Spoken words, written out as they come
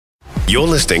You're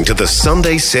listening to the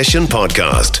Sunday Session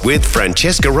podcast with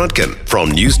Francesca Rudkin from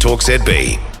News Talk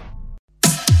ZB.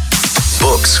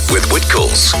 Books with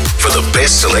Whitcoulls for the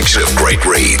best selection of great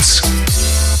reads.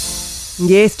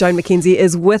 Yes, Joan McKenzie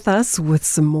is with us with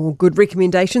some more good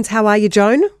recommendations. How are you,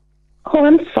 Joan? Oh,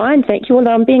 I'm fine, thank you.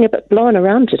 Although I'm being a bit blown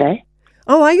around today.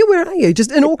 Oh, are you? Where are you?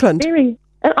 Just in Auckland?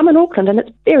 I'm in Auckland and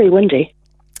it's very windy.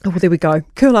 Oh, well, there we go.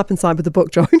 Curl up inside with the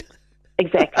book, Joan.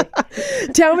 Exactly.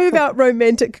 Tell me about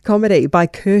Romantic Comedy by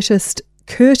Curtis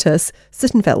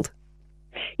Sittenfeld.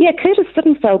 Yeah, Curtis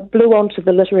Sittenfeld blew onto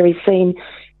the literary scene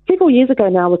several years ago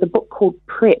now with a book called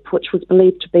Prep, which was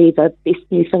believed to be the best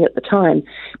new thing at the time.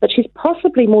 But she's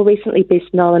possibly more recently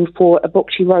best known for a book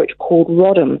she wrote called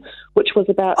Rodham, which was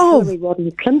about Hillary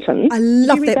Rodham Clinton. I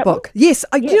love that book. Yes,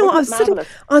 you know what?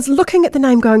 I was looking at the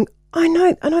name going, I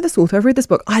know this author, I've read this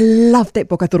book. I loved that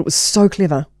book. I thought it was so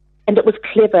clever. And it was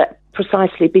clever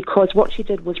precisely because what she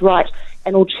did was write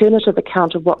an alternative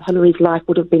account of what Hillary's life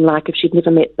would have been like if she'd never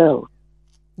met Bill.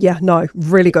 Yeah, no,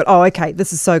 really good. Oh, okay,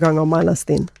 this is so going on my list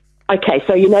then. Okay,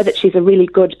 so you know that she's a really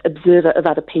good observer of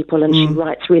other people and she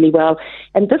writes really well.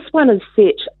 And this one is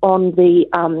set on the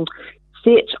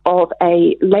set of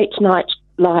a late-night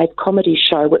live comedy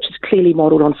show, which is clearly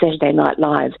modelled on Saturday Night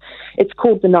Live. It's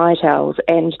called The Night Owls,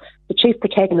 and the chief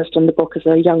protagonist in the book is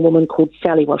a young woman called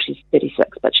Sally. Well, she's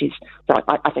 36, but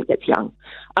I think that's young.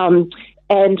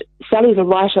 And Sally's a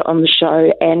writer on the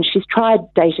show, and she's tried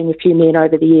dating a few men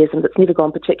over the years, and it's never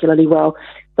gone particularly well.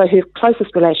 So her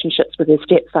closest relationship's with her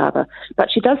stepfather. But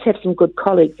she does have some good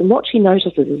colleagues, and what she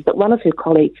notices is that one of her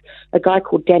colleagues, a guy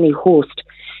called Danny Horst,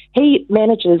 he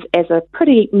manages as a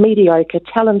pretty mediocre,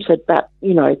 talented, but,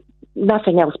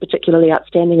 nothing else particularly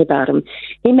outstanding about him.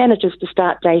 He manages to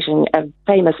start dating a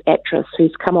famous actress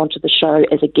who's come onto the show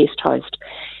as a guest host.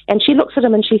 And she looks at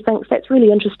him and she thinks that's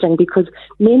really interesting because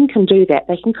men can do that.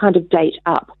 They can kind of date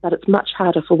up, but it's much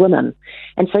harder for women.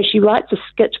 And so she writes a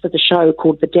skit for the show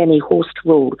called The Danny Horst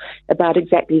Rule about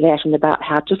exactly that and about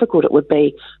how difficult it would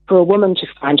be for a woman to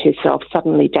find herself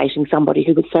suddenly dating somebody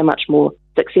who was so much more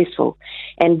successful.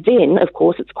 And then, of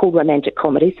course, it's called romantic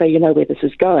comedy, so you know where this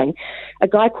is going. A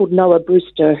guy called Noah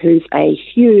Brewster, who's a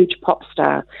huge pop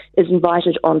star, is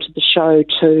invited onto the show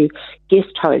to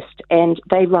guest host, and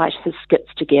they write his skits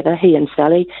together, he and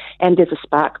Sally, and there's a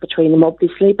spark between them,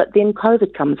 obviously, but then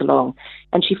COVID comes along,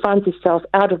 and she finds herself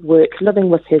out of work, living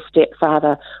with her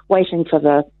stepfather, waiting for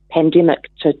the pandemic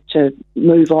to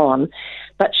move on.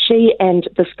 But she and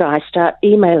this guy start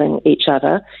emailing each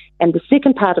other, and the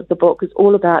second part of the book is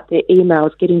all about their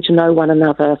emails, getting to know one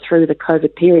another through the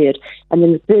COVID period. And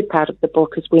then the third part of the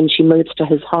book is when she moves to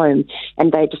his home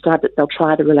and they decide that they'll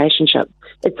try the relationship.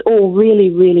 It's all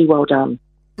really, really well done.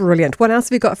 Brilliant. What else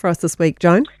have you got for us this week,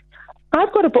 Joan?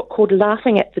 I've got a book called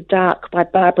Laughing at the Dark by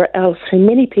Barbara Else, who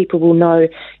many people will know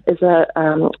is a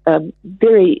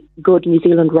very good New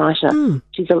Zealand writer.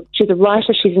 She's a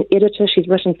writer, she's an editor, she's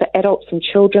written for adults and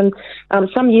children.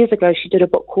 Some years ago she did a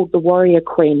book called The Warrior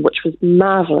Queen, which was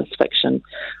marvellous fiction.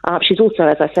 She's also,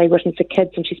 as I say, written for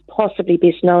kids, and she's possibly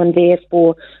best known there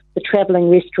for The Travelling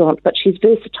Restaurant, but she's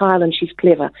versatile and she's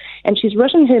clever. And she's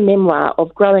written her memoir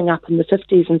of growing up in the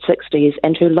 50s and 60s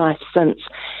and her life since.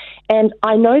 And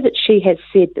I know that she has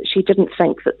said that she didn't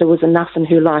think that there was enough in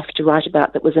her life to write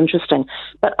about that was interesting.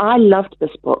 But I loved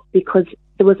this book because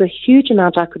there was a huge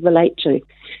amount I could relate to.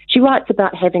 She writes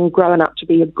about having grown up to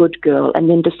be a good girl and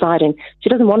then deciding she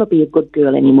doesn't want to be a good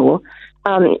girl anymore.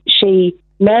 She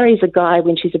marries a guy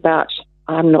when she's about,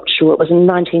 I'm not sure, it was in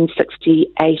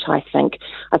 1968, I think.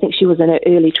 I think she was in her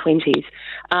early 20s.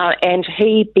 And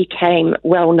he became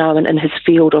well known in his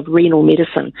field of renal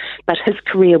medicine, but his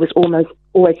career was always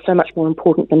so much more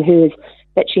important than hers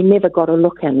that she never got a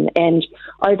look in. And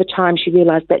over time she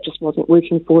realised that just wasn't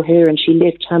working for her, and she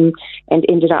left him and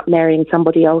ended up marrying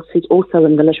somebody else who's also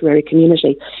in the literary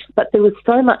community. But there was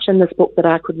so much in this book that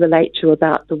I could relate to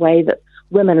about the way that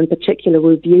women in particular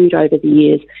were viewed over the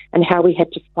years and how we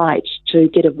had to fight to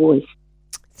get a voice.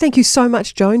 Thank you so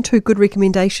much, Joan. Two good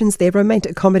recommendations there.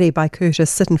 Romantic Comedy by Curtis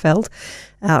Sittenfeld.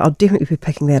 I'll definitely be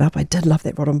picking that up. I did love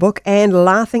that Rodham book. And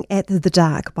Laughing at the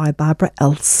Dark by Barbara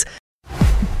Else.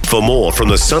 For more from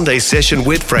the Sunday Session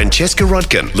with Francesca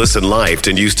Rudkin, listen live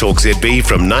to News Talk ZB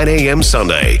from 9 a.m.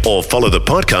 Sunday or follow the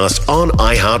podcast on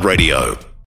iHeartRadio.